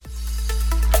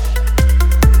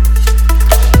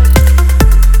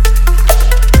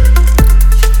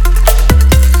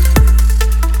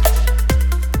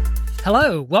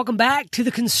Hello, welcome back to the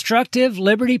Constructive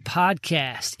Liberty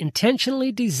Podcast,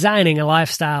 intentionally designing a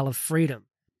lifestyle of freedom.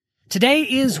 Today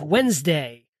is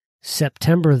Wednesday,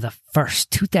 September the 1st,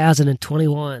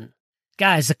 2021.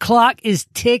 Guys, the clock is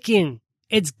ticking.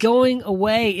 It's going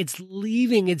away. It's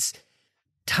leaving. It's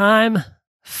time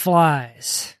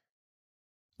flies,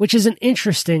 which is an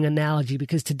interesting analogy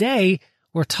because today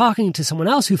we're talking to someone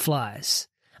else who flies.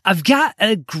 I've got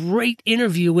a great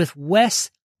interview with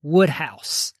Wes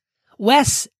Woodhouse.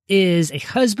 Wes is a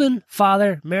husband,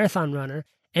 father, marathon runner,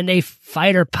 and a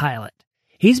fighter pilot.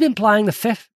 He's been flying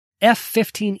the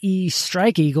F-15E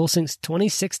Strike Eagle since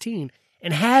 2016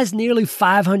 and has nearly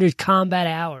 500 combat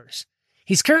hours.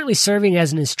 He's currently serving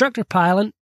as an instructor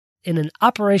pilot in an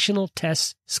operational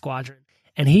test squadron,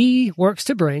 and he works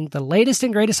to bring the latest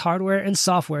and greatest hardware and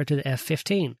software to the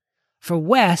F-15. For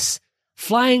Wes,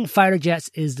 flying fighter jets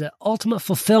is the ultimate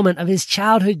fulfillment of his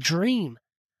childhood dream,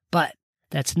 but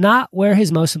that's not where his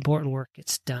most important work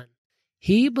gets done.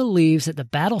 He believes that the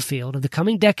battlefield of the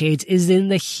coming decades is in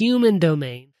the human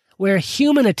domain, where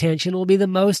human attention will be the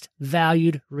most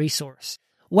valued resource.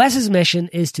 Wes's mission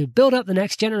is to build up the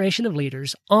next generation of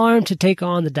leaders armed to take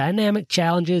on the dynamic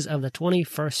challenges of the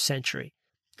 21st century.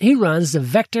 He runs the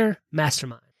Vector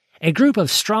Mastermind, a group of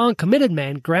strong, committed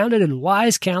men grounded in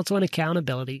wise counsel and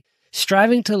accountability,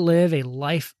 striving to live a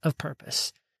life of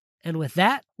purpose. And with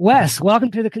that, Wes,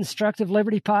 welcome to the Constructive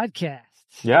Liberty Podcast.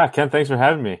 Yeah, Ken, thanks for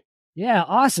having me. Yeah,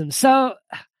 awesome. So,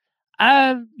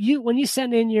 when you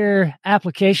sent in your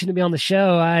application to be on the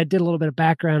show, I did a little bit of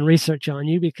background research on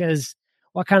you because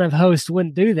what kind of host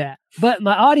wouldn't do that? But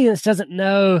my audience doesn't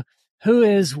know who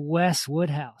is Wes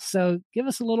Woodhouse. So, give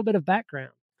us a little bit of background.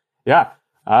 Yeah.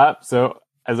 So,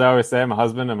 as I always say, I'm a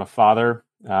husband. I'm a father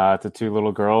to two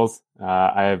little girls.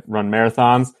 I run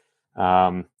marathons.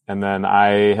 And then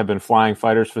I have been flying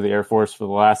fighters for the Air Force for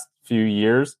the last few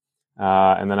years.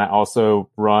 And then I also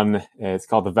run, it's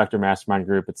called the Vector Mastermind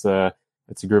Group. It's a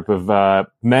group of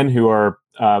men who are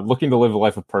looking to live a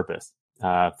life of purpose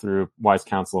through wise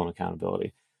counsel and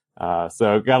accountability.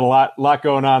 So got a lot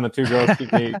going on. The two girls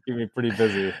keep me pretty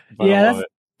busy. But yeah, I love it.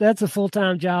 That's a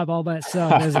full-time job all by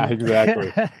itself, isn't it?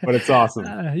 Exactly. But it's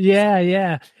awesome.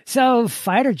 Yeah. So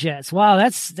fighter jets. Wow,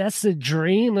 that's the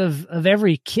dream of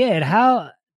every kid.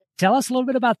 Tell us a little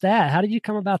bit about that. How did you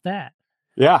come about that?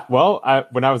 Yeah, well,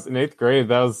 when I was in 8th grade,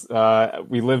 that was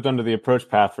we lived under the approach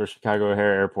path for Chicago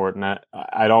O'Hare Airport, and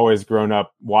I'd always grown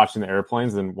up watching the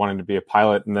airplanes and wanting to be a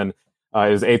pilot. And then it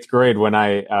was 8th grade when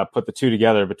I put the two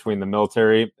together between the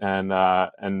military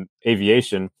and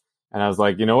aviation, and I was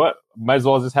like, you know what, might as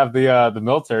well just have the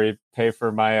military pay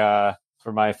for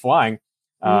my flying.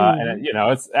 And you know,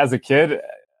 it's as a kid,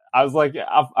 I was like,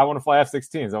 I want to fly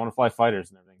F-16s, I want to fly fighters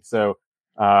and everything. So.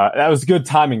 That was good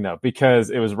timing though,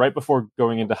 because it was right before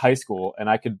going into high school, and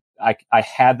I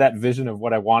had that vision of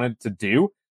what I wanted to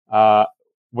do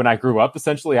when I grew up,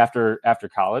 essentially after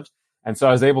college, and so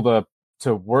I was able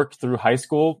to work through high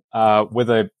school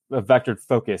with a vectored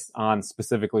focus on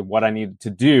specifically what I needed to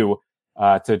do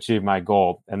to achieve my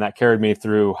goal, and that carried me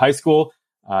through high school,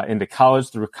 into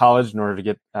college, in order to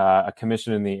get a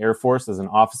commission in the Air Force as an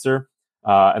officer,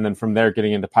 and then from there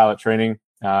getting into pilot training.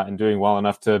 And doing well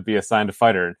enough to be assigned a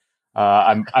fighter.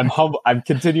 I'm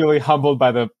continually humbled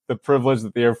by the privilege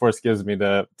that the Air Force gives me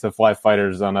to fly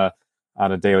fighters on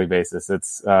a daily basis.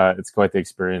 It's quite the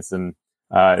experience, and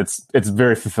it's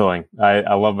very fulfilling.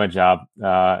 I love my job,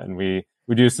 and we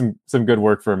do some good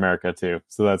work for America too.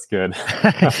 So that's good.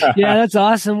 Yeah, that's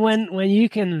awesome when you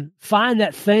can find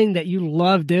that thing that you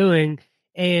love doing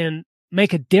and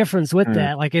make a difference with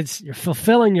that. Like you're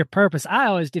fulfilling your purpose. I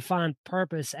always define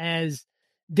purpose as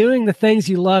doing the things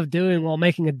you love doing while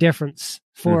making a difference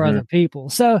for other people.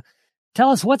 So tell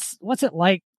us, what's it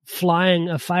like flying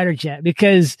a fighter jet?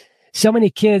 Because so many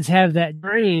kids have that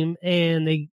dream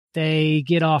and they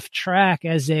get off track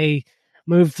as they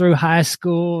move through high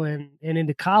school and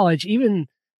into college. Even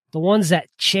the ones that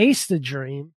chase the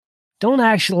dream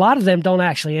a lot of them don't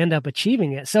actually end up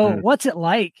achieving it. So what's it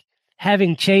like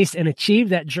having chased and achieved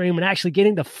that dream and actually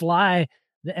getting to fly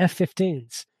the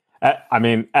F-15s? I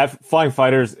mean, flying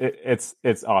fighters,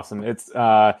 it's awesome. It's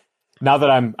now that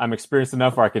I'm experienced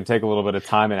enough where I can take a little bit of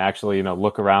time and actually,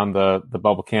 look around the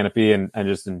bubble canopy and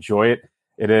just enjoy it.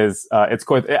 It's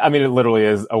quite. I mean, it literally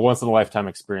is a once in a lifetime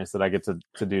experience that I get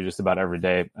to do just about every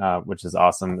day, which is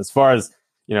awesome. As far as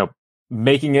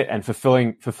making it and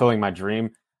fulfilling my dream,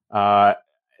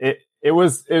 it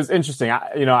was interesting.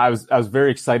 I was very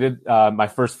excited. My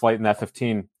first flight in that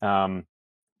F-15.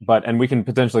 And we can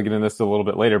potentially get into this a little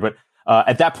bit later. But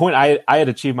at that point, I had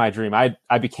achieved my dream.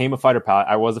 I became a fighter pilot.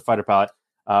 I was a fighter pilot,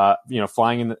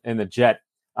 flying in the jet.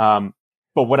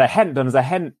 but what I hadn't done is I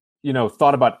hadn't,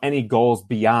 thought about any goals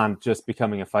beyond just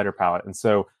becoming a fighter pilot. And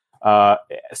so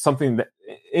something that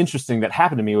interesting that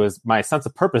happened to me was my sense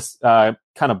of purpose kind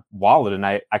of wallowed, and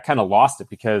I kind of lost it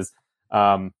because,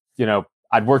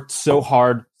 I'd worked so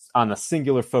hard on a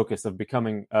singular focus of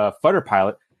becoming a fighter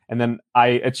pilot. And then I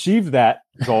achieved that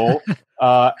goal.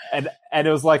 And it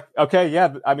was like, okay,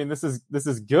 yeah, I mean, this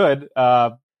is good.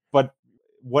 But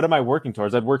what am I working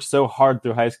towards? I'd worked so hard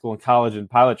through high school and college and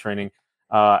pilot training.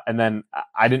 And then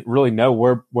I didn't really know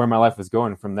where my life was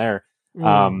going from there.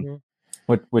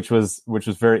 Which was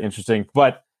very interesting.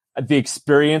 But the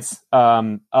experience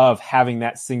of having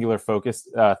that singular focus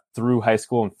through high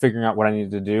school and figuring out what I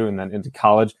needed to do, and then into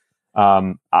college,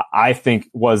 I think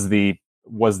was the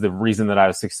reason that I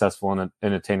was successful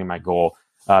in attaining my goal,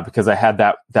 because I had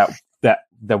that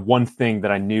one thing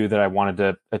that I knew that I wanted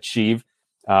to achieve,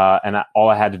 and all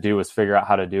I had to do was figure out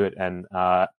how to do it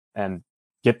and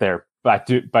get there by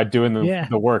doing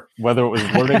the work, whether it was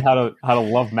learning how to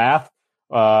love math,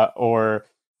 or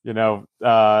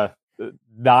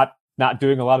not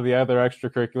doing a lot of the other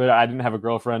extracurricular. I didn't have a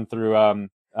girlfriend through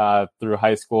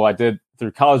high school. I did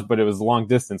through college, but it was long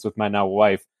distance with my now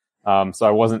wife. So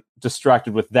I wasn't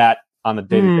distracted with that on a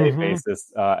day-to-day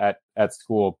basis at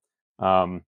school.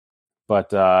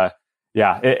 It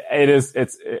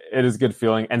is good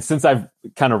feeling. And since I've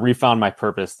kind of refound my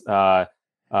purpose,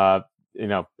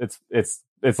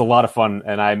 it's a lot of fun,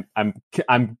 and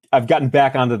I've gotten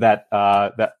back onto that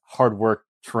hard work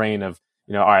train of,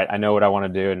 all right, I know what I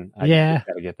want to do, and I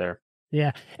got to get there.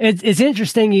 Yeah. It's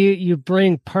interesting you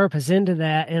bring purpose into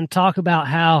that and talk about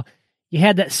how you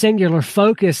had that singular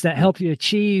focus that helped you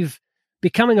achieve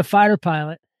becoming a fighter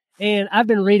pilot. And I've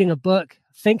been reading a book,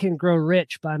 Think and Grow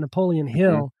Rich by Napoleon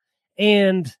Hill,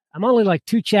 and I'm only like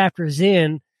 2 chapters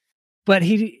in, but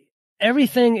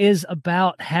everything is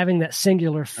about having that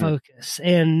singular focus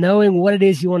and knowing what it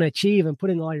is you want to achieve and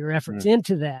putting all your efforts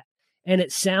into that. And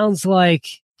it sounds like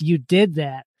you did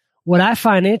that. What I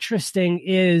find interesting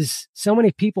is so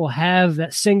many people have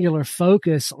that singular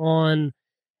focus on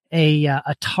a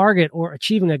target or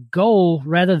achieving a goal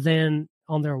rather than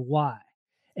on their why.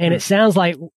 And it sounds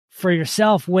like for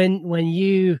yourself, when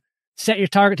you set your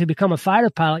target to become a fighter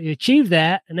pilot, you achieve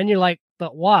that, and then you're like,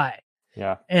 but why?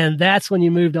 Yeah. And that's when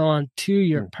you moved on to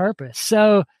your purpose.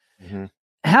 So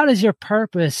how does your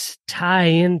purpose tie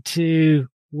into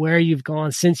where you've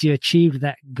gone since you achieved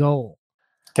that goal?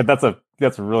 That's a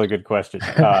really good question.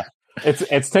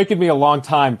 It's taken me a long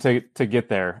time to get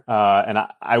there. And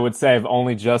I would say I've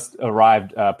only just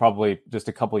arrived, probably just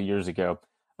a couple of years ago.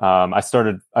 I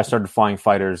started flying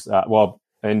fighters.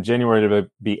 In January, to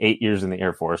be 8 years in the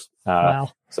Air Force. Wow.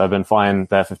 So I've been flying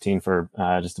the F-15 for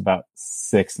just about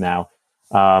 6 now.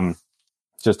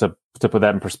 Just to put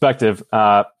that in perspective.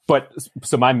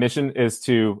 So my mission is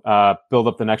to build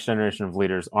up the next generation of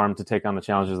leaders armed to take on the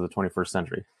challenges of the 21st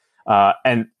century.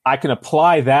 And I can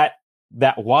apply that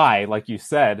why, like you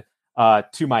said,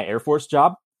 to my Air Force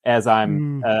job as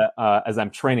I'm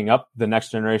training up the next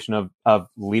generation of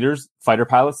leaders, fighter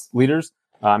pilots, leaders.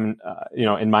 In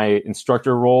my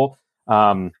instructor role,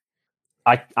 I'm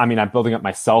building up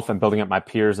myself and building up my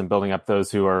peers and building up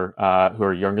those who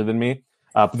are younger than me.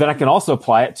 But then I can also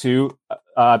apply it to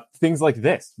things like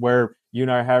this, where you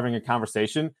and I are having a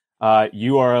conversation.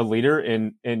 You are a leader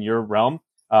in your realm.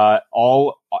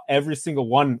 Every single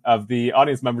one of the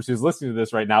audience members who's listening to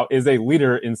this right now is a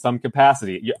leader in some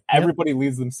capacity. Everybody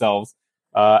leads themselves.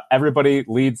 Everybody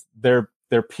leads their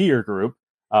peer group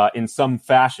in some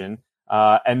fashion.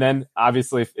 And then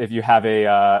obviously if you have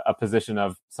a position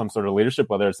of some sort of leadership,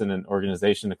 whether it's in an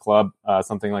organization, a club,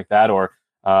 something like that, or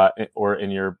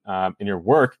in your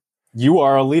work, you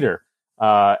are a leader.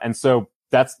 And so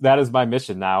that is my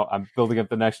mission now. I'm building up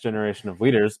the next generation of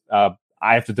leaders.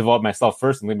 I have to develop myself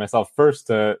first and lead myself first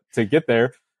to get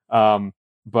there. And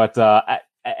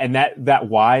that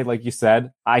why, like you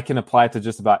said, I can apply it to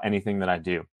just about anything that I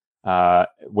do,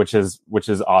 which is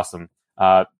awesome.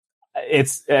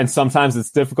 And sometimes it's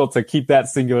difficult to keep that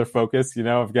singular focus.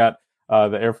 I've got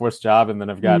the Air Force job, and then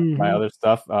I've got my other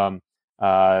stuff.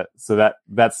 So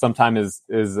that sometimes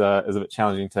is a bit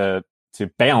challenging to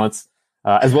balance,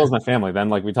 as well as my family. Then,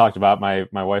 like we talked about, my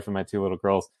wife and my 2 little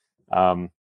girls.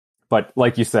 But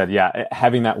like you said,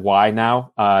 having that why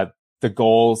now, the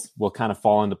goals will kind of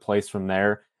fall into place from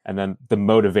there, and then the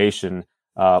motivation,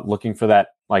 looking for that,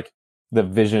 like the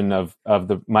vision of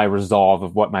my resolve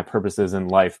of what my purpose is in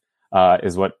life,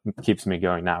 is what keeps me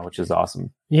going now, which is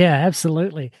awesome. Yeah,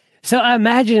 absolutely. So I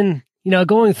imagine,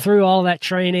 going through all that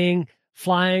training,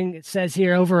 flying, it says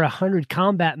here over 100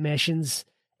 combat missions,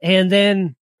 and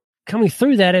then coming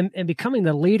through that and becoming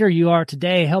the leader you are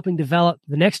today, helping develop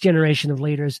the next generation of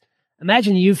leaders,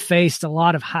 imagine you've faced a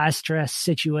lot of high stress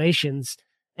situations,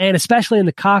 and especially in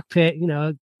the cockpit,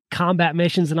 combat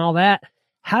missions and all that.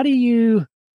 How do you,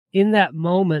 in that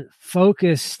moment,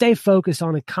 stay focused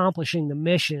on accomplishing the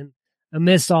mission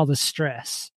amidst all the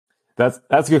stress? That's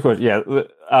a good question. Yeah,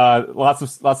 lots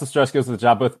of stress goes with the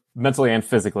job, both mentally and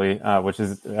physically, which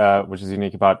is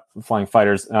unique about flying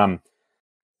fighters.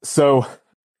 So,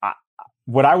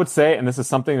 what I would say, and this is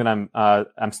something that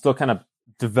I'm still kind of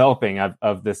developing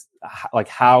of this, like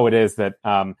how it is that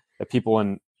that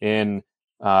people in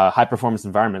high performance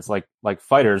environments like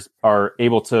fighters are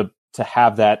able to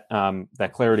have that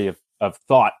clarity of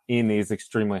thought in these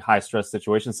extremely high stress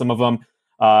situations. Some of them,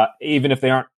 even if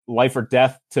they aren't life or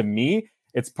death to me,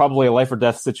 it's probably a life or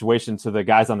death situation to the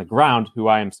guys on the ground who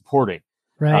I am supporting.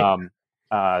 Right.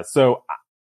 So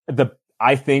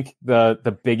I think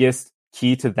the biggest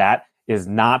key to that is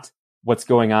not what's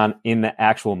going on in the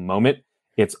actual moment.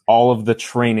 It's all of the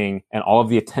training and all of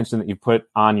the attention that you put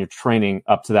on your training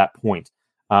up to that point.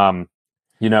 If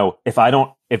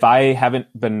I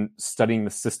haven't been studying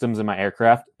the systems in my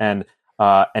aircraft and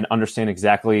understand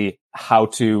exactly how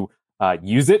to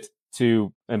use it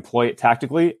to employ it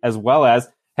tactically, as well as,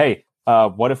 hey,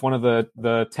 what if one of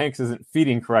the tanks isn't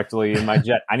feeding correctly in my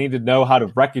jet? I need to know how to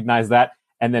recognize that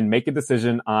and then make a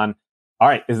decision on, all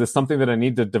right, is this something that I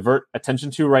need to divert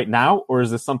attention to right now? Or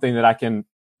is this something that I can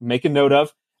make a note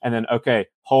of? And then, okay,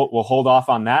 we'll hold off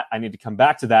on that. I need to come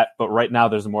back to that. But right now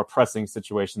there's a more pressing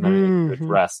situation that I need to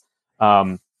address.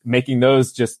 Making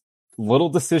those just little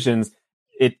decisions,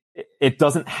 it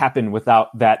doesn't happen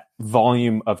without that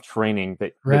volume of training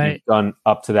that you've done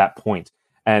up to that point.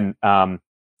 And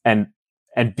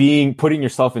putting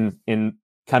yourself in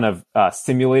kind of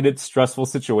simulated stressful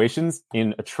situations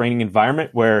in a training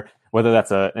environment whether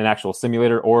that's an actual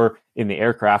simulator or in the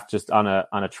aircraft, just on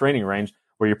a training range,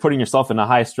 where you're putting yourself in a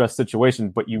high stress situation,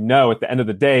 but at the end of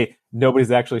the day,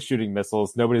 nobody's actually shooting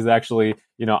missiles. Nobody's actually,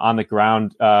 on the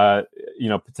ground,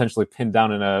 potentially pinned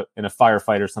down in a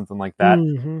firefight or something like that.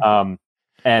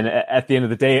 And at the end of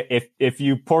the day, if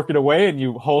you pork it away and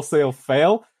you wholesale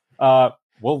fail,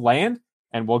 we'll land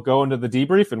and we'll go into the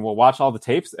debrief and we'll watch all the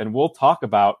tapes and we'll talk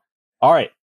about, all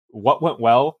right, what went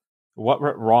well, what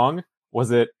went wrong.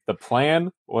 Was it the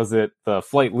plan? Was it the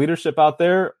flight leadership out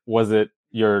there? Was it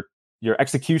your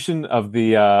execution of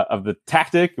the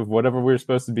tactic of whatever we were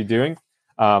supposed to be doing?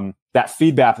 That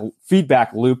feedback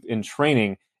loop in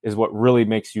training is what really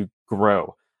makes you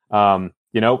grow. In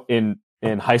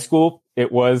high school,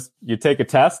 it was you take a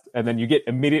test and then you get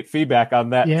immediate feedback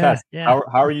on that test. Yeah.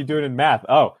 How are you doing in math?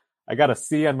 Oh, I got a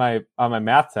C on my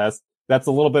math test. That's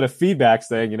a little bit of feedback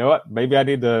saying, you know what, maybe I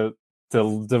need to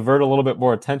divert a little bit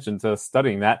more attention to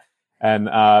studying that and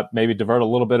maybe divert a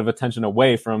little bit of attention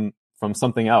away from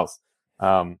something else.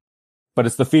 But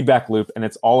it's the feedback loop, and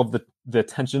it's all of the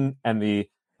attention and the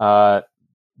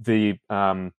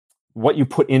what you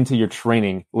put into your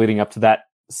training leading up to that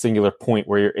singular point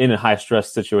where you're in a high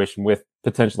stress situation with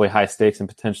potentially high stakes and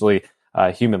potentially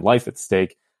human life at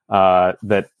stake,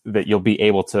 that you'll be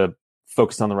able to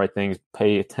focus on the right things,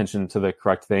 pay attention to the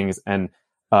correct things, and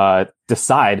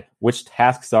decide which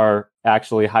tasks are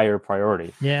actually higher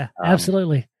priority. Yeah,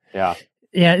 absolutely. Yeah.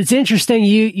 Yeah, it's interesting.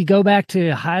 You go back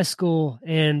to high school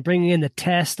and bringing in the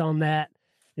test on that,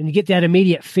 and you get that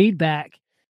immediate feedback.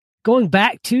 Going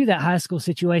back to that high school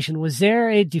situation, was there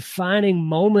a defining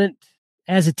moment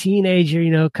as a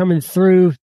teenager, coming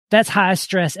through? That's high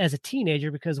stress as a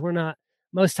teenager because we're not,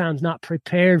 most times, not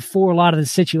prepared for a lot of the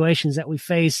situations that we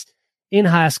face in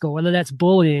high school, whether that's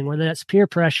bullying, whether that's peer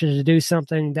pressure to do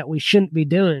something that we shouldn't be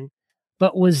doing.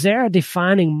 But was there a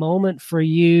defining moment for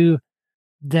you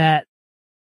that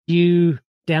you,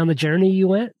 down the journey you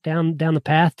went, down the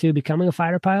path to becoming a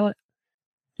fighter pilot?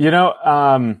 In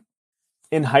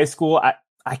high school,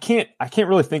 I can't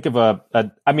really think of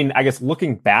I mean, I guess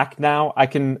looking back now, I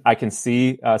can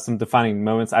see some defining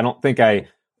moments. I don't think I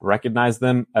recognized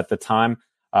them at the time.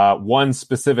 One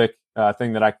specific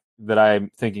thing that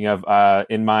I'm thinking of,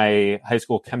 in my high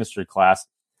school chemistry class,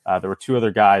 there were two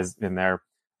other guys in there,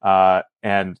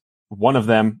 and one of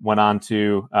them went on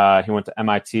to he went to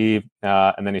MIT,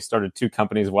 and then he started two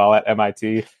companies while at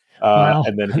MIT, Wow.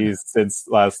 and then he's since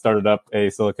started up a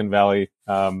Silicon Valley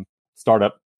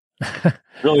startup.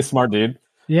 Really smart dude.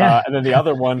 Yeah. And then the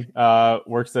other one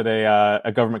works at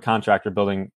a government contractor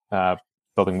building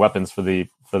weapons for the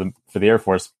Air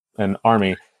Force and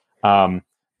Army.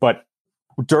 But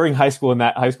during high school, in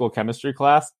that high school chemistry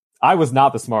class, I was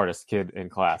not the smartest kid in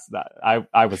class.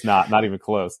 I was not even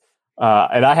close.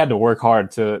 And I had to work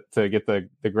hard to get the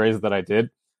grades that I did.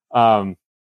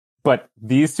 but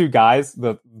these two guys,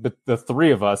 the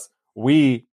three of us,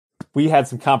 we had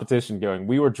some competition going.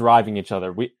 We were driving each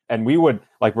other. We would,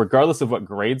 like, regardless of what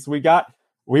grades we got,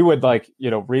 we would, like,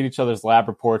 read each other's lab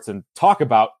reports and talk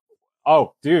about,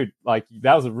 oh, dude, like,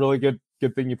 that was a really good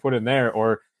thing you put in there.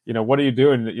 Or, what are you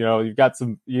doing? You got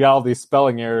all these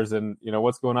spelling errors, and,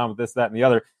 what's going on with this, that, and the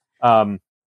other.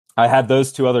 I had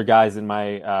those two other guys in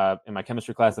my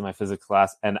chemistry class and my physics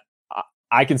class. And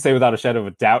I can say without a shadow of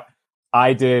a doubt,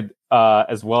 I did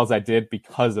as well as I did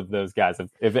because of those guys.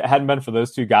 If it hadn't been for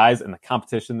those two guys and the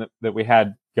competition that we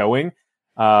had going,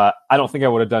 I don't think I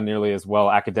would have done nearly as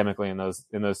well academically in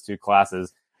those two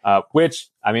classes. Which,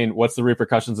 I mean, what's the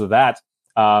repercussions of that?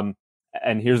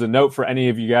 And here's a note for any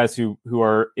of you guys who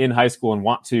are in high school and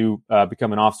want to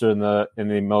become an officer in the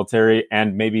military,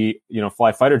 and maybe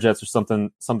fly fighter jets or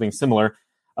something similar.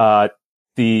 And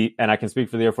I can speak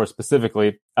for the Air Force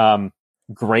specifically.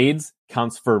 Grades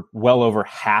counts for well over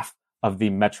half of the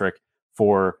metric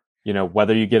for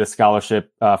whether you get a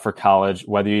scholarship for college,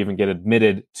 whether you even get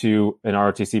admitted to an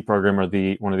ROTC program or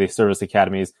one of the service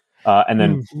academies, and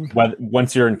then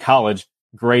once you're in college,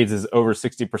 grades is over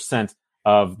 60%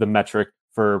 of the metric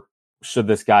for should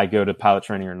this guy go to pilot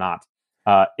training or not.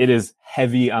 It is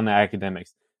heavy on the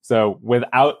academics. So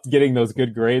without getting those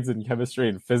good grades in chemistry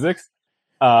and physics,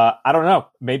 I don't know.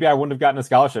 Maybe I wouldn't have gotten a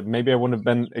scholarship. Maybe I wouldn't have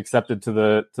been accepted to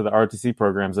the ROTC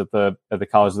programs at the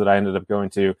college that I ended up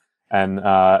going to, and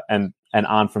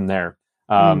on from there.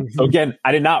 So again,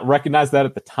 I did not recognize that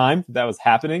at the time that was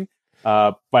happening.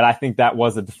 But I think that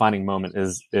was a defining moment,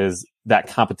 is that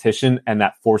competition and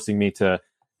that forcing me to,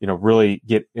 really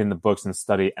get in the books and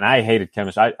study. And I hated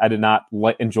chemistry. I did not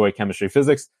enjoy chemistry.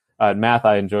 Physics, math,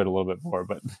 I enjoyed a little bit more,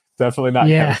 but definitely not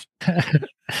chemistry.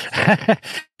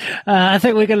 I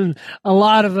think a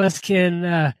lot of us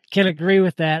can agree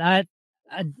with that.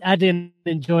 I didn't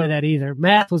enjoy that either.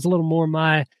 Math was a little more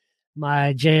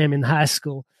my jam in high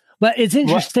school. But it's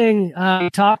interesting. You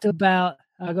talked about.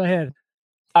 Go ahead.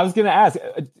 I was going to ask: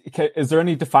 is there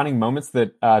any defining moments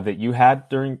that you had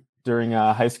during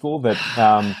high school that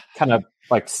kind of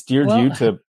like steered you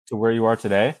to where you are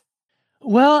today?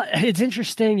 Well, it's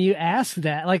interesting you asked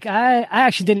that. Like, I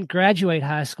actually didn't graduate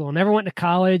high school. Never went to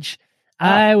college. Oh.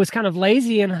 I was kind of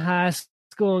lazy in high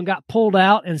school and got pulled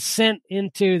out and sent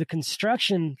into the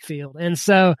construction field. And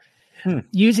so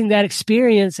using that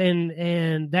experience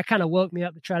and that kind of woke me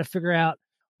up to try to figure out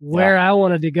where I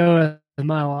wanted to go in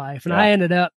my life. And I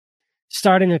ended up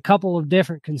starting a couple of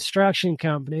different construction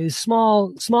companies,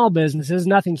 small businesses,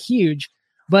 nothing huge,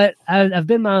 but I've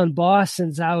been my own boss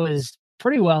since I was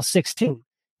pretty well 16,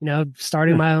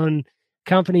 starting my own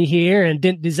company here, and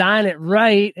didn't design it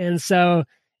right. And so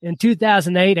in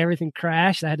 2008, everything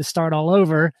crashed. I had to start all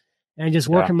over and just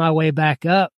working my way back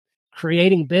up,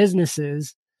 creating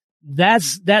businesses.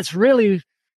 That's really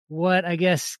what I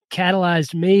guess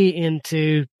catalyzed me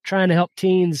into trying to help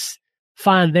teens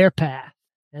find their path.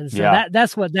 And so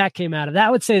that's what that came out of. I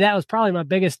would say that was probably my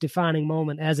biggest defining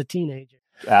moment as a teenager.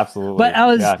 Absolutely. But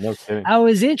I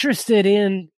was interested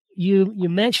in, you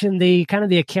mentioned the kind of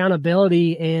the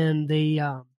accountability and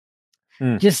the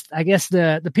just, I guess,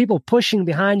 the people pushing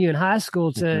behind you in high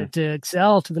school to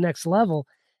excel to the next level.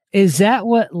 Is that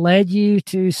what led you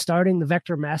to starting the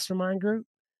Vector Mastermind group?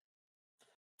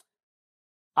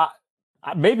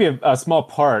 Maybe a small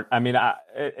part. I mean,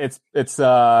 it's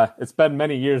been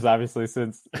many years, obviously,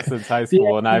 since high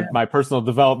school, and my personal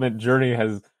development journey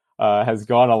has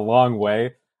gone a long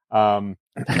way.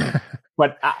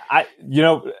 But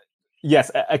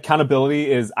yes,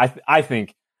 accountability is. I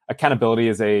think accountability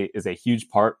is a huge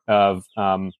part of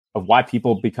why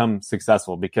people become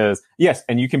successful. Because yes,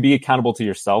 and you can be accountable to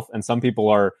yourself, and some people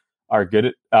are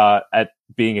good at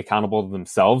being accountable to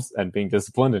themselves and being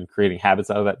disciplined and creating habits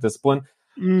out of that discipline.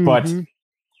 But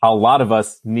a lot of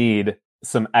us need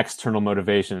some external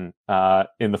motivation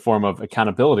in the form of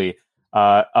accountability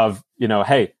of,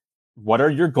 hey, what are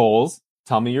your goals?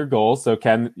 Tell me your goals. So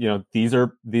these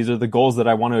are the goals that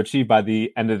I want to achieve by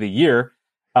the end of the year.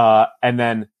 And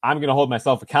then I'm going to hold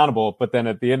myself accountable. But then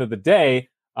at the end of the day,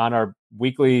 on our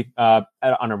weekly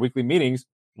meetings,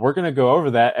 we're going to go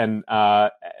over that, and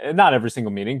not every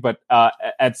single meeting, but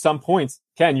at some points,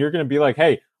 Ken, you're going to be like,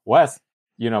 "Hey, Wes,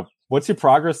 what's your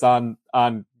progress on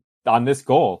this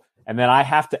goal?" And then I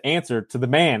have to answer to the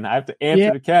man. I have to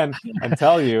answer to Ken and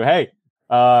tell you, "Hey,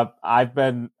 I've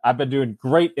been doing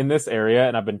great in this area,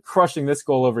 and I've been crushing this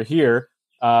goal over here,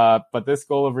 but this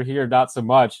goal over here, not so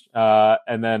much."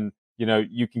 And then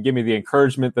you can give me the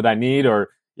encouragement that I need, or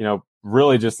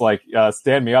really just like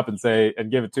stand me up and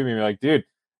give it to me. And be like, dude,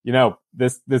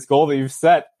 this goal that you've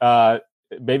set,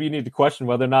 maybe you need to question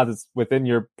whether or not it's within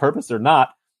your purpose or not.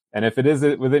 And if it is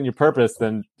within your purpose,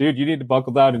 then dude, you need to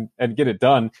buckle down and get it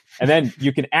done. And then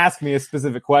you can ask me a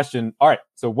specific question. All right,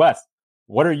 so Wes,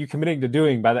 what are you committing to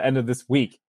doing by the end of this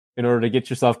week in order to get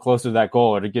yourself closer to that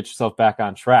goal or to get yourself back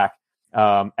on track?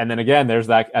 And then again, there's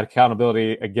that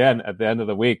accountability again at the end of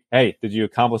the week. Hey, did you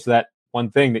accomplish that one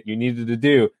thing that you needed to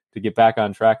do to get back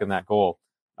on track in that goal?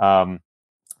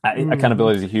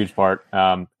 Accountability is a huge part.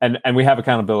 And we have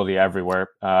accountability everywhere.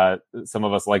 Some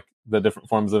of us like the different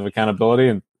forms of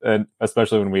accountability and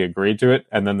especially when we agree to it.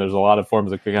 And then there's a lot of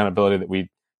forms of accountability that we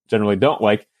generally don't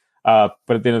like. But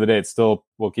at the end of the day, it still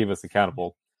will keep us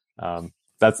accountable. That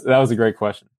was a great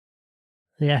question.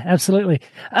 Yeah, absolutely.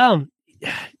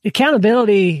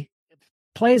 Accountability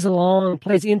plays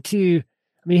into,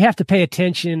 you have to pay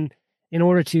attention in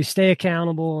order to stay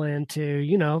accountable and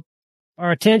to,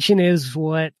 our attention is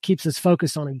what keeps us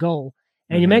focused on a goal.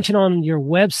 And you mentioned on your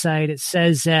website, it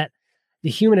says that the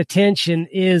human attention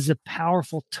is a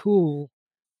powerful tool.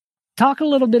 Talk a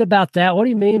little bit about that. What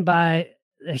do you mean by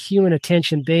the human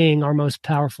attention being our most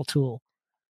powerful tool?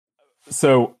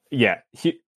 So, yeah,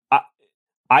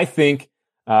 I think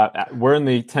we're in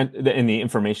the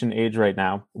information age right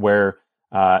now where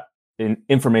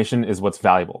information is what's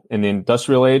valuable. In the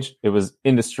industrial age, it was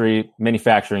industry,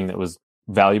 manufacturing that was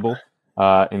valuable.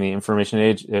 In the information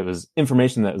age, it was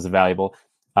information that was valuable.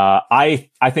 I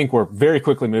think we're very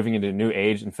quickly moving into a new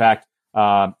age. In fact,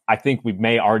 I think we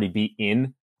may already be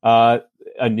in a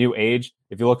new age.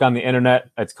 If you look on the internet,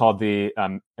 it's called the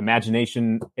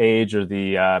imagination age or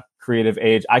the creative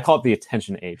age. I call it the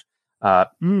attention age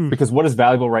because what is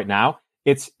valuable right now?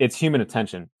 It's human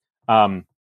attention.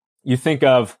 You think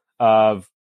of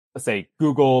let's say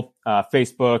Google,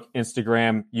 Facebook,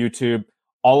 Instagram, YouTube,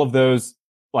 all of those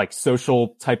like social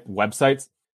type websites,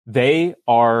 they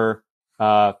are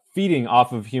feeding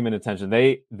off of human attention.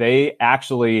 They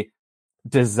actually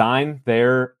design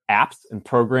their apps and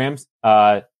programs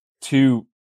to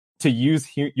use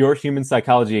your human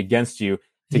psychology against you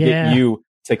to get you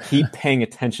to keep paying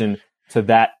attention to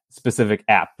that specific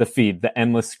app, the feed, the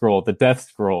endless scroll, the death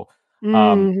scroll.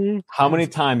 How many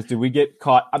times do we get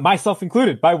caught, myself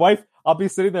included? My wife, I'll be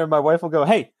sitting there and my wife will go,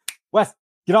 "Hey, Wes,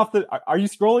 get off are you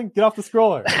scrolling? Get off the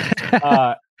scroller."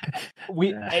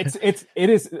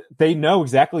 They know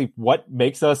exactly what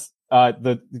makes us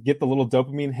get the little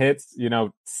dopamine hits,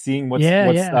 seeing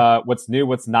what's new,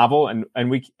 what's novel, and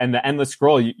the endless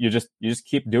scroll, you just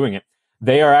keep doing it.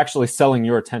 They are actually selling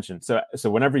your attention. So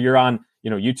whenever you're on,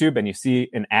 YouTube and you see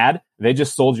an ad, they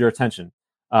just sold your attention.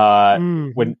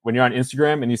 When you're on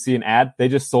Instagram and you see an ad, they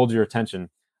just sold your attention.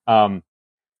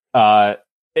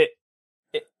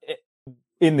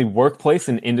 In the workplace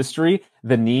and industry,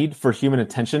 the need for human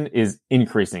attention is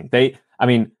increasing.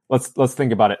 Let's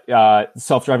think about it.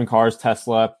 Self-driving cars,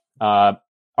 Tesla,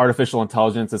 artificial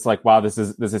intelligence. It's like, wow, this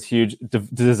is huge.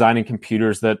 Designing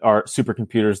computers that are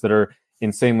supercomputers that are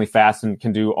insanely fast and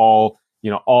can do all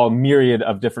myriad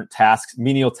of different tasks,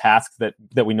 menial tasks that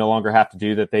we no longer have to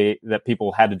do that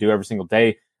people had to do every single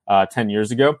day 10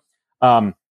 years ago.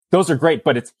 Those are great,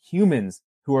 but it's humans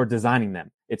who are designing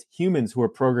them. It's humans who are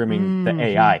programming the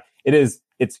AI.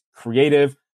 It's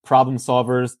creative problem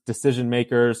solvers, decision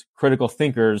makers, critical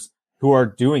thinkers who are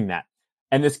doing that.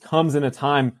 And this comes in a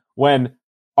time when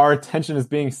our attention is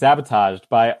being sabotaged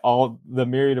by all the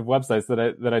myriad of websites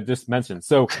that I just mentioned.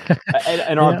 So,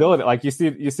 and our ability, like you see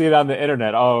it on the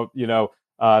internet.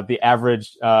 The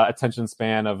average attention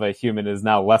span of a human is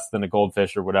now less than a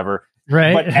goldfish or whatever.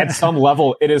 Right. But at some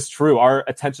level, it is true. Our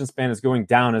attention span is going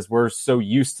down as we're so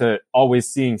used to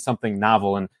always seeing something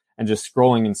novel and just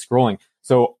scrolling and scrolling.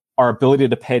 So our ability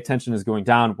to pay attention is going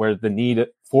down, where the need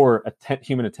for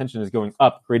human attention is going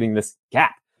up, creating this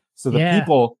gap. So the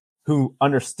people who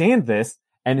understand this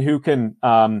and who can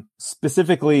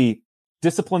specifically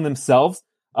discipline themselves,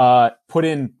 put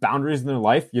in boundaries in their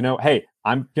life, hey,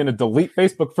 I'm going to delete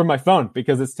Facebook from my phone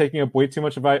because it's taking up way too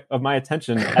much of my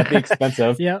attention at the expense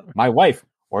of my wife,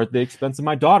 or at the expense of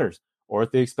my daughters, or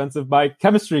at the expense of my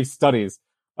chemistry studies,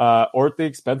 or at the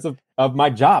expense of my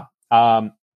job.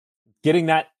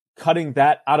 Cutting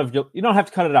that out of you don't have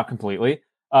to cut it out completely.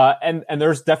 And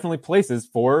there's definitely places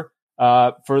for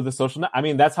the social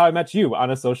that's how I met you, on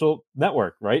a social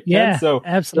network, right? Yeah, and so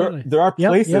absolutely. There are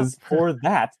places for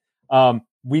that.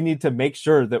 We need to make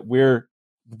sure that we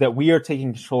are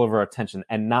taking control of our attention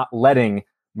and not letting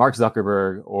Mark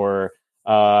Zuckerberg or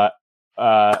Jeff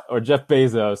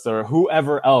Bezos or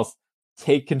whoever else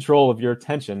take control of your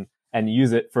attention and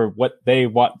use it for what they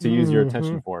want to use your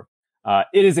attention for.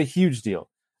 It is a huge deal.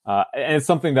 And it's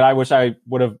something that I wish I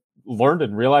would have learned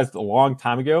and realized a long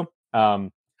time ago.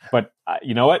 But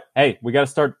you know what? Hey, we got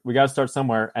to start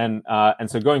somewhere. And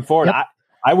so going forward,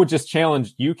 I would just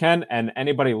challenge you, Ken, and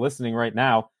anybody listening right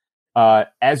now,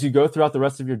 as you go throughout the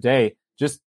rest of your day,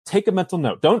 just take a mental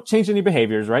note. Don't change any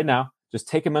behaviors right now. Just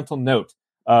take a mental note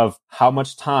of how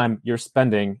much time you're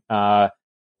spending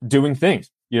doing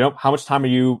things. How much time are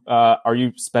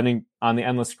you spending on the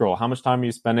endless scroll? How much time are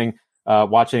you spending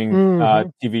watching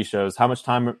TV shows? How much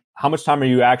time are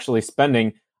you actually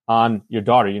spending on your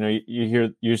daughter?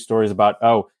 You hear stories about,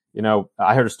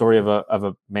 I heard a story of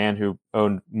a man who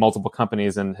owned multiple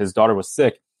companies and his daughter was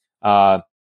sick.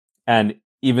 And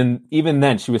even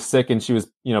then she was sick and she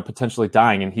was, potentially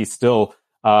dying. And he still,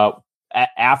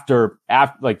 after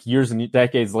like years and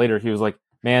decades later, he was like,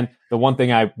 man, the one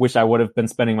thing I wish I would have been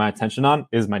spending my attention on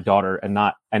is my daughter and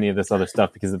not any of this other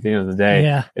stuff, because at the end of the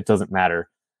day, it doesn't matter.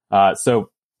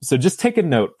 So just take a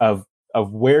note of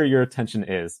where your attention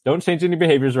is. Don't change any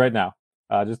behaviors right now.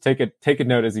 Just take a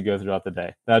note as you go throughout the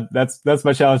day. That's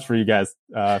my challenge for you guys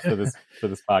for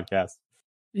this podcast.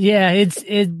 Yeah,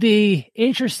 it'd be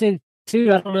interesting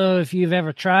too. I don't know if you've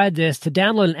ever tried this, to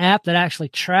download an app that actually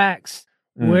tracks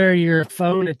where your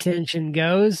phone attention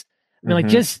goes. I mean, like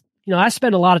just, I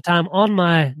spend a lot of time on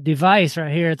my device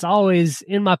right here. It's always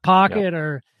in my pocket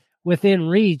or within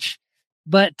reach.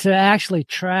 But to actually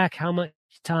track how much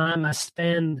time I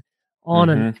spend on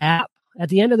an app at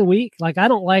the end of the week, like I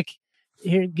don't like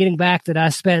getting back that I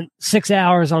spent 6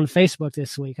 hours on Facebook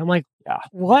this week. I'm like,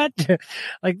 what?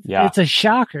 It's a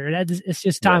shocker. It's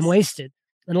just time wasted,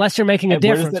 unless you're making a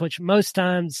difference, which most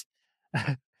times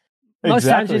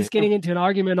you're just getting into an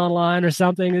argument online or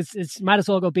something. It's might as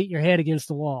well go beat your head against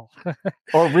the wall.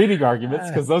 Or reading arguments,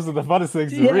 because those are the funnest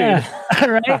things to read.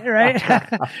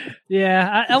 right.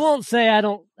 Yeah, I won't say I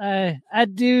don't. I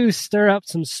do stir up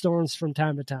some storms from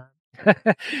time to time.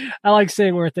 I like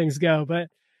seeing where things go, but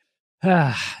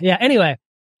anyway,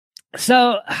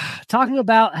 so talking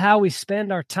about how we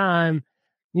spend our time,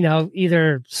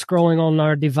 either scrolling on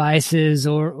our devices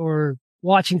or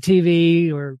watching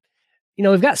TV, or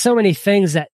we've got so many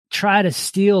things that try to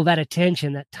steal that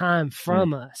attention, that time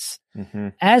from us.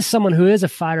 As someone who is a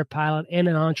fighter pilot and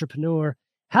an entrepreneur,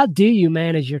 how do you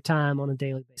manage your time on a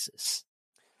daily basis?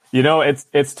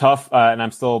 It's tough, and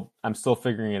I'm still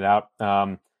figuring it out.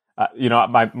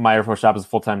 My Air Force job is a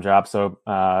full-time job, so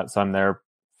I'm there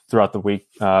throughout the week,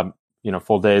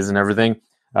 full days and everything.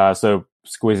 So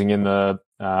squeezing in the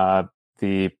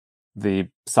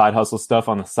side hustle stuff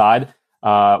on the side,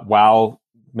 while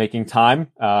making time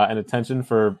and attention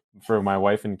for my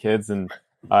wife and kids, and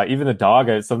even the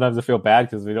dog. Sometimes I feel bad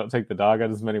because we don't take the dog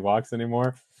on as many walks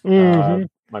anymore.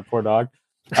 My poor dog.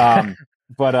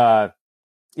 But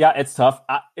it's tough.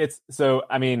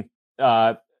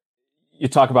 You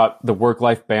talk about the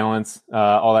work-life balance,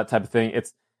 all that type of thing.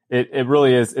 It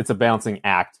really is. It's a balancing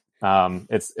act.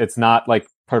 It's not like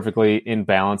perfectly in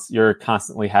balance. You're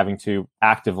constantly having to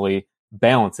actively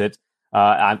balance it.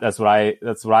 That's what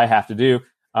I have to do.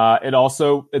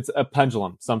 It's a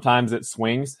pendulum. Sometimes it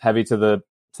swings heavy to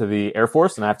the Air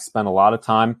Force, and I have to spend a lot of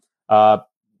time,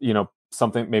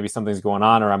 something's going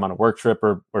on, or I'm on a work trip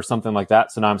or something like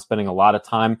that. So now I'm spending a lot of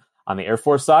time on the Air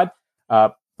Force side.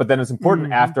 But then it's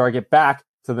important after I get back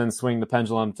to then swing the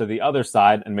pendulum to the other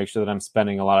side and make sure that I'm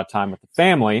spending a lot of time with the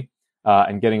family,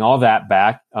 and getting all that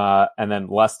back, and then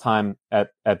less time at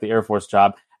the Air Force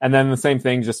job. And then the same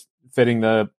thing, just fitting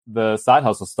the side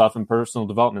hustle stuff and personal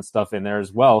development stuff in there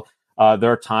as well.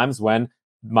 There are times when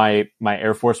my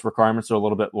Air Force requirements are a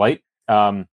little bit light,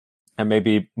 and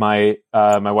maybe my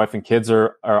wife and kids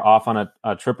are off on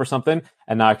a trip or something,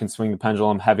 and now I can swing the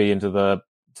pendulum heavy into the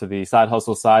side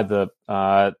hustle side, the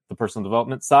personal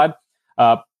development side.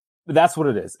 That's what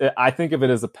it is. I think of it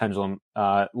as a pendulum,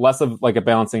 less of like a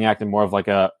balancing act and more of like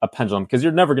a pendulum, because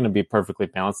you're never going to be perfectly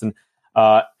balanced.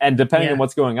 And depending on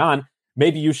what's going on,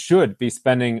 maybe you should be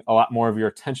spending a lot more of your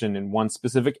attention in one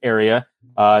specific area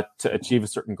to achieve a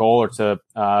certain goal, or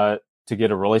to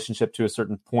get a relationship to a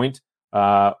certain point,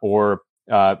 or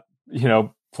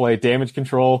play damage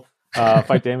control,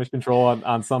 fight damage control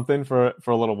on something for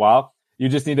a little while. You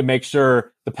just need to make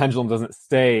sure the pendulum doesn't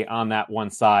stay on that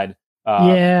one side,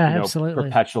 absolutely,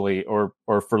 perpetually or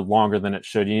for longer than it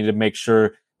should. You need to make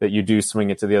sure that you do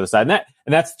swing it to the other side, and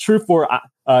that's true for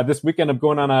this weekend. I'm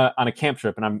going on a camp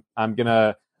trip, and I'm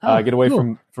gonna get away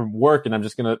from work, and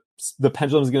the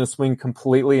pendulum is gonna swing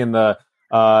completely in the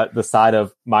side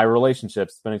of my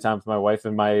relationships, spending time with my wife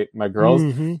and my girls,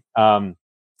 and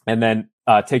then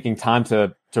taking time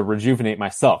to rejuvenate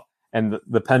myself. And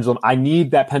the pendulum, I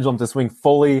need that pendulum to swing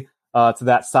fully to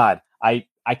that side.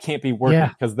 I can't be working,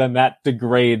 because then that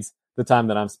degrades the time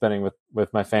that I'm spending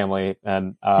with my family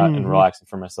and relaxing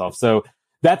for myself. So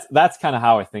that's kind of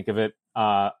how I think of it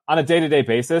on a day-to-day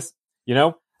basis.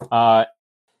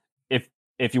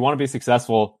 if you want to be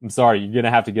successful, I'm sorry, you're going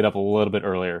to have to get up a little bit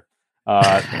earlier.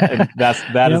 And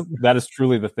that is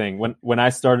truly the thing. When I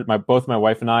started, both my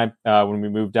wife and I, when we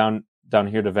moved down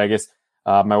here to Vegas,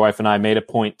 my wife and I made a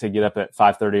point to get up at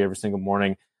 5:30 every single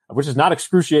morning, which is not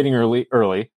excruciating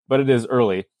early, but it is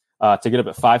early, to get up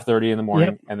at 5:30 in the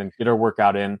morning and then get our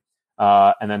workout in,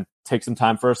 and then take some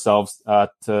time for ourselves,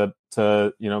 to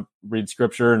read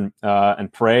scripture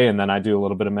and pray. And then I do a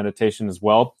little bit of meditation as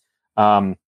well.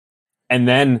 And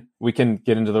then we can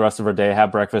get into the rest of our day,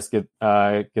 have breakfast, get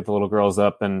the little girls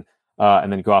up, and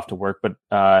then go off to work. But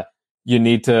you're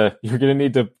going to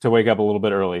need to wake up a little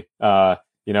bit early.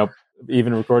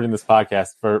 Even recording this podcast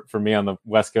for me on the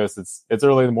West Coast, it's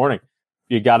early in the morning.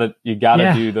 You gotta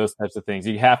do those types of things.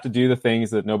 You have to do the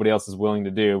things that nobody else is willing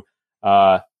to do,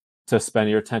 to spend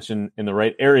your attention in the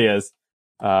right areas,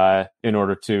 in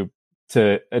order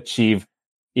to achieve,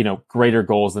 greater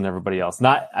goals than everybody else.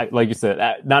 Not, like you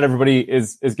said, not everybody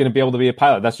is going to be able to be a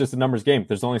pilot. That's just a numbers game.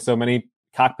 There's only so many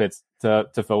cockpits to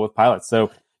fill with pilots.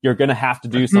 So you're going to have to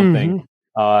do something,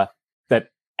 that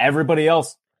everybody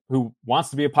else who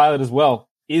wants to be a pilot as well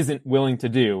isn't willing to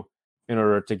do in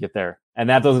order to get there. And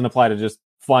that doesn't apply to just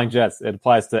flying jets. It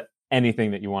applies to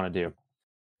anything that you want to do.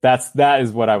 That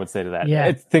is what I would say to that. Yeah.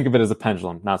 Think of it as a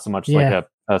pendulum, not so much like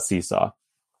a seesaw.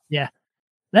 Yeah.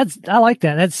 I like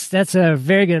that. That's a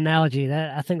very good analogy.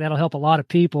 I think that'll help a lot of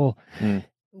people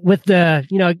with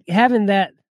the, having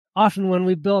that. Often when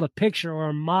we build a picture or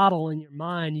a model in your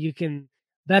mind, you can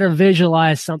better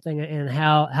visualize something and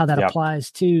how that applies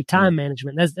to time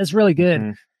management. That's really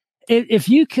good. If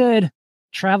you could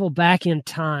travel back in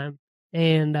time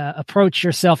and approach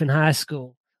yourself in high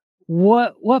school,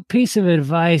 what piece of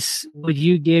advice would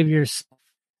you give yourself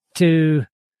to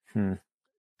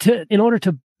in order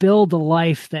to build the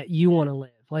life that you want to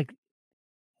live? Like,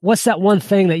 what's that one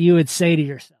thing that you would say to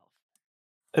yourself?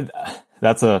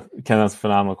 That's a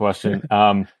phenomenal question.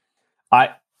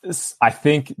 I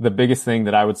think the biggest thing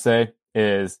that I would say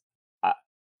is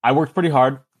I worked pretty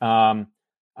hard.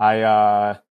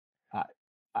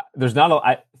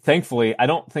 Thankfully, I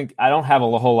don't have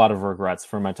a whole lot of regrets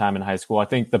from my time in high school. I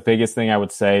think the biggest thing I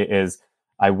would say is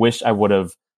I wish I would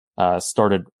have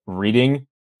started reading,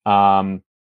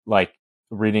 like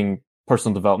reading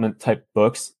personal development type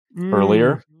books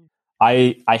earlier.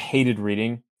 I hated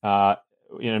reading.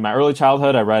 In my early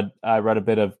childhood, I read a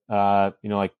bit of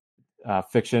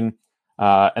fiction,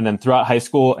 and then throughout high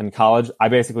school and college, I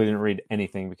basically didn't read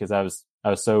anything because I was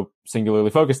so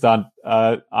singularly focused on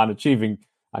achieving,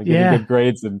 on getting good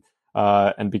grades and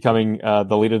becoming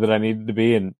the leader that I needed to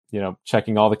be, and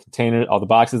checking all the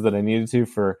boxes that I needed to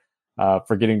for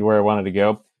getting to where I wanted to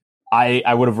go.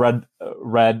 I would have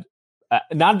read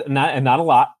not a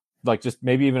lot, like just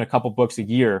maybe even a couple books a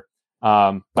year.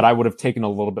 But I would have taken a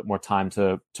little bit more time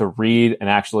to read and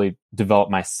actually develop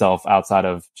myself outside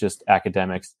of just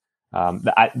academics.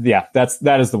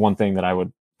 That is the one thing that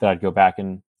I'd go back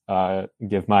and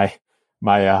give my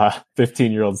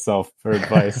 15-year-old self for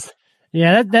advice.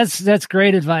 Yeah, that's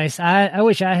great advice. I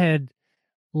wish I had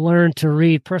learned to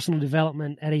read personal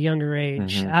development at a younger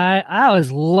age. I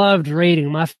always loved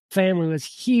reading. My family was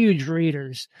huge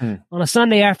readers. On a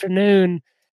Sunday afternoon,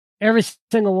 every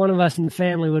single one of us in the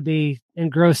family would be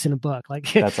engrossed in a book.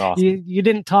 Like, that's awesome. You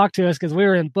didn't talk to us because we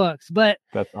were in books, but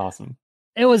that's awesome.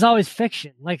 It was always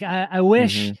fiction. Like, I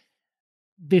wish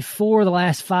before the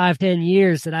last 5-10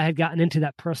 years that I had gotten into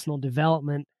that personal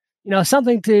development,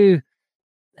 something to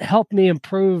help me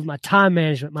improve my time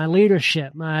management, my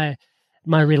leadership, my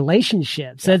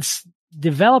relationships. That's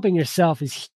developing yourself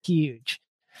is huge.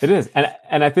 It is.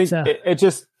 And I think it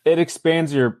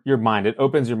expands your mind. It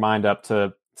opens your mind up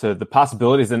to the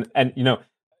possibilities. And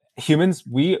humans,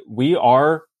 we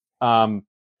are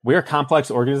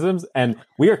complex organisms, and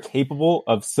we are capable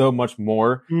of so much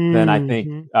more than I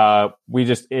think we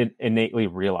just innately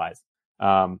realize.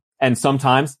 And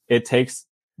sometimes it takes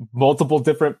multiple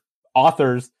different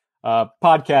authors,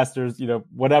 podcasters,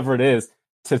 whatever it is,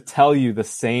 to tell you the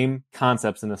same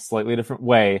concepts in a slightly different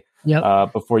way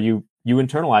before you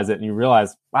internalize it and you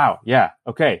realize, wow, yeah,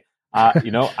 okay,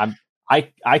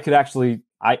 I could actually,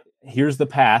 here's the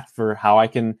path for how I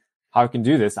can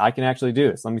do this. I can actually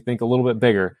do this. Let me think a little bit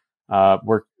bigger,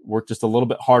 work just a little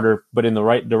bit harder, but in the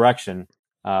right direction,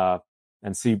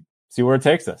 and see where it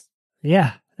takes us.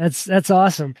 Yeah, that's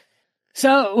awesome.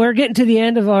 So we're getting to the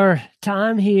end of our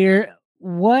time here.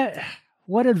 What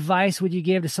advice would you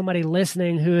give to somebody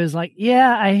listening who is like,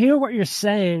 yeah, I hear what you're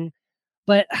saying,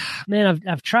 but man,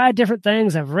 I've tried different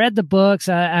things. I've read the books.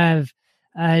 I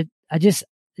just,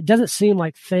 it doesn't seem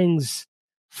like things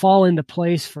fall into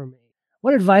place for me.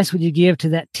 What advice would you give to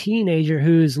that teenager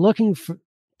who's looking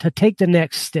to take the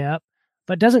next step,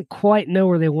 but doesn't quite know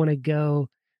where they want to go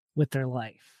with their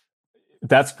life.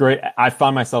 That's great. I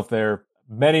found myself there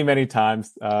many, many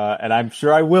times, and I'm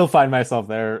sure I will find myself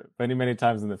there many, many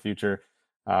times in the future.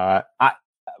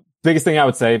 Biggest thing I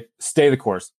would say, stay the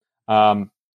course.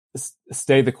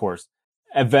 Stay the course.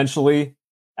 Eventually,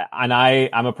 and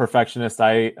I'm a perfectionist.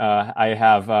 I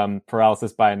have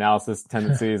paralysis by analysis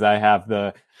tendencies. I have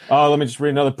let me just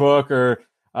read another book, or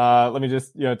let me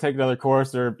just take another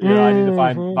course, or I need to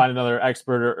find another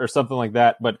expert or something like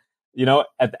that. But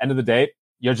at the end of the day,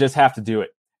 you just have to do it,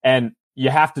 and you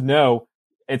have to know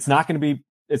it's not going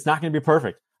to be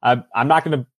perfect. I'm not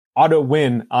going to auto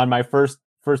win on my first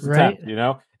attempt.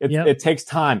 It takes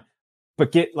time,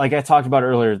 but like I talked about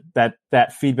earlier,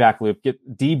 that feedback loop,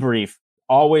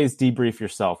 always debrief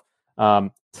yourself,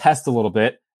 test a little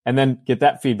bit, and then get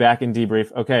that feedback and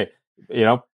debrief. Okay.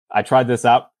 I tried this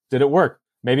out. Did it work?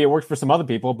 Maybe it worked for some other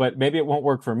people, but maybe it won't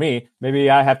work for me. Maybe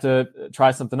I have to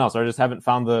try something else, or I just haven't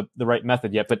found the right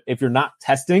method yet. But if you're not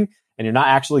testing and you're not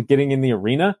actually getting in the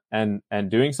arena and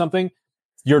doing something,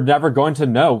 you're never going to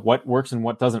know what works and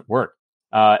what doesn't work.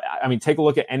 Take a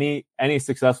look at any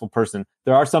successful person.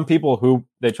 There are some people who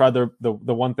they tried the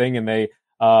one thing and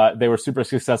they were super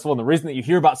successful. And the reason that you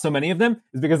hear about so many of them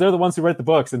is because they're the ones who write the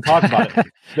books and talk about it.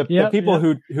 The people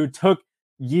who took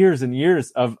years and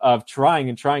years of trying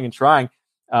and trying and trying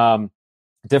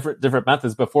different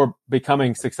methods before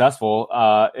becoming successful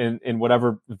in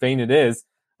whatever vein it is.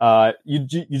 You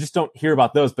just don't hear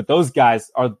about those, but those guys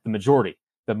are the majority.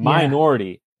 The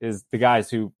minority is the guys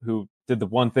who did the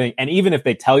one thing. And even if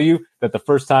they tell you that the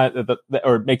first time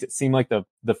or makes it seem like the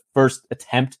first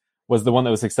attempt was the one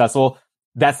that was successful,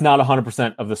 that's not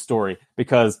 100% of the story,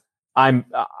 because I'm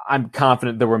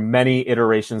confident there were many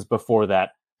iterations before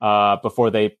that,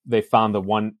 before they found the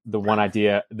one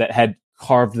idea that had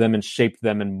carved them and shaped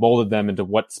them and molded them into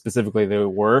what specifically they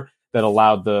were that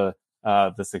allowed the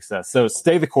success. So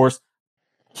stay the course,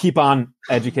 keep on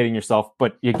educating yourself,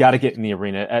 but you got to get in the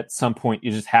arena. At some point,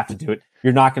 you just have to do it.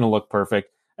 You're not going to look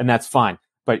perfect, and that's fine,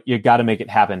 but you got to make it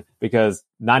happen, because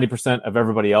 90% of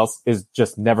everybody else is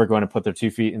just never going to put their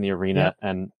 2 feet in the arena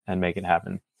and make it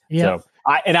happen. So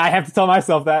I have to tell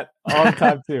myself that all the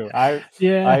time too.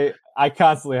 I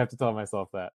constantly have to tell myself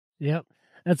that. Yep.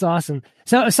 That's awesome.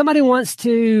 So if somebody wants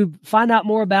to find out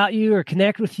more about you or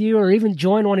connect with you or even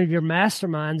join one of your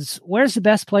masterminds, where's the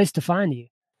best place to find you?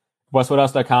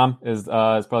 WesWoodhouse.com is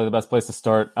probably the best place to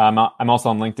start. I'm also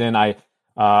on LinkedIn. I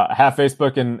have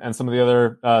Facebook and some of the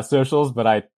other socials, but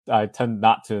I tend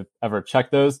not to ever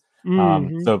check those.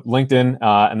 So LinkedIn,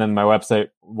 and then my website,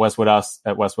 WesWoodhouse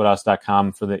at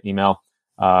WesWoodhouse.com for the email.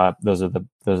 Those are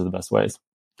the best ways.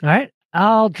 All right.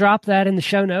 I'll drop that in the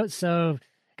show notes. So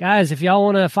guys, if y'all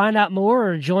want to find out more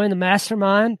or join the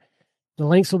mastermind, the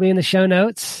links will be in the show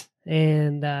notes.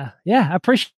 And I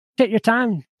appreciate your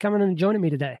time coming and joining me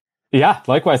today. Yeah,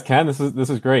 likewise, Ken. This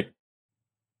is great.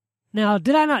 Now,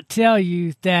 did I not tell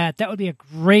you that would be a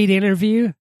great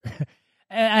interview?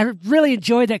 I really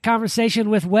enjoyed that conversation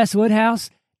with Wes Woodhouse.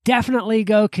 Definitely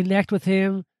go connect with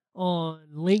him on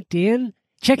LinkedIn.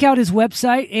 Check out his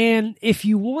website. And if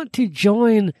you want to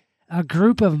join a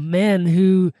group of men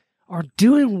who are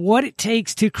doing what it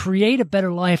takes to create a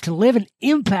better life, to live an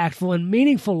impactful and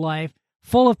meaningful life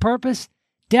full of purpose,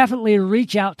 definitely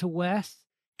reach out to Wes.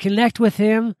 Connect with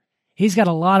him. He's got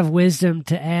a lot of wisdom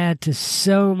to add to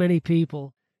so many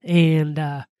people. And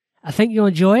I think you'll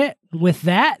enjoy it. With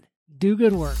that, do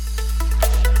good work.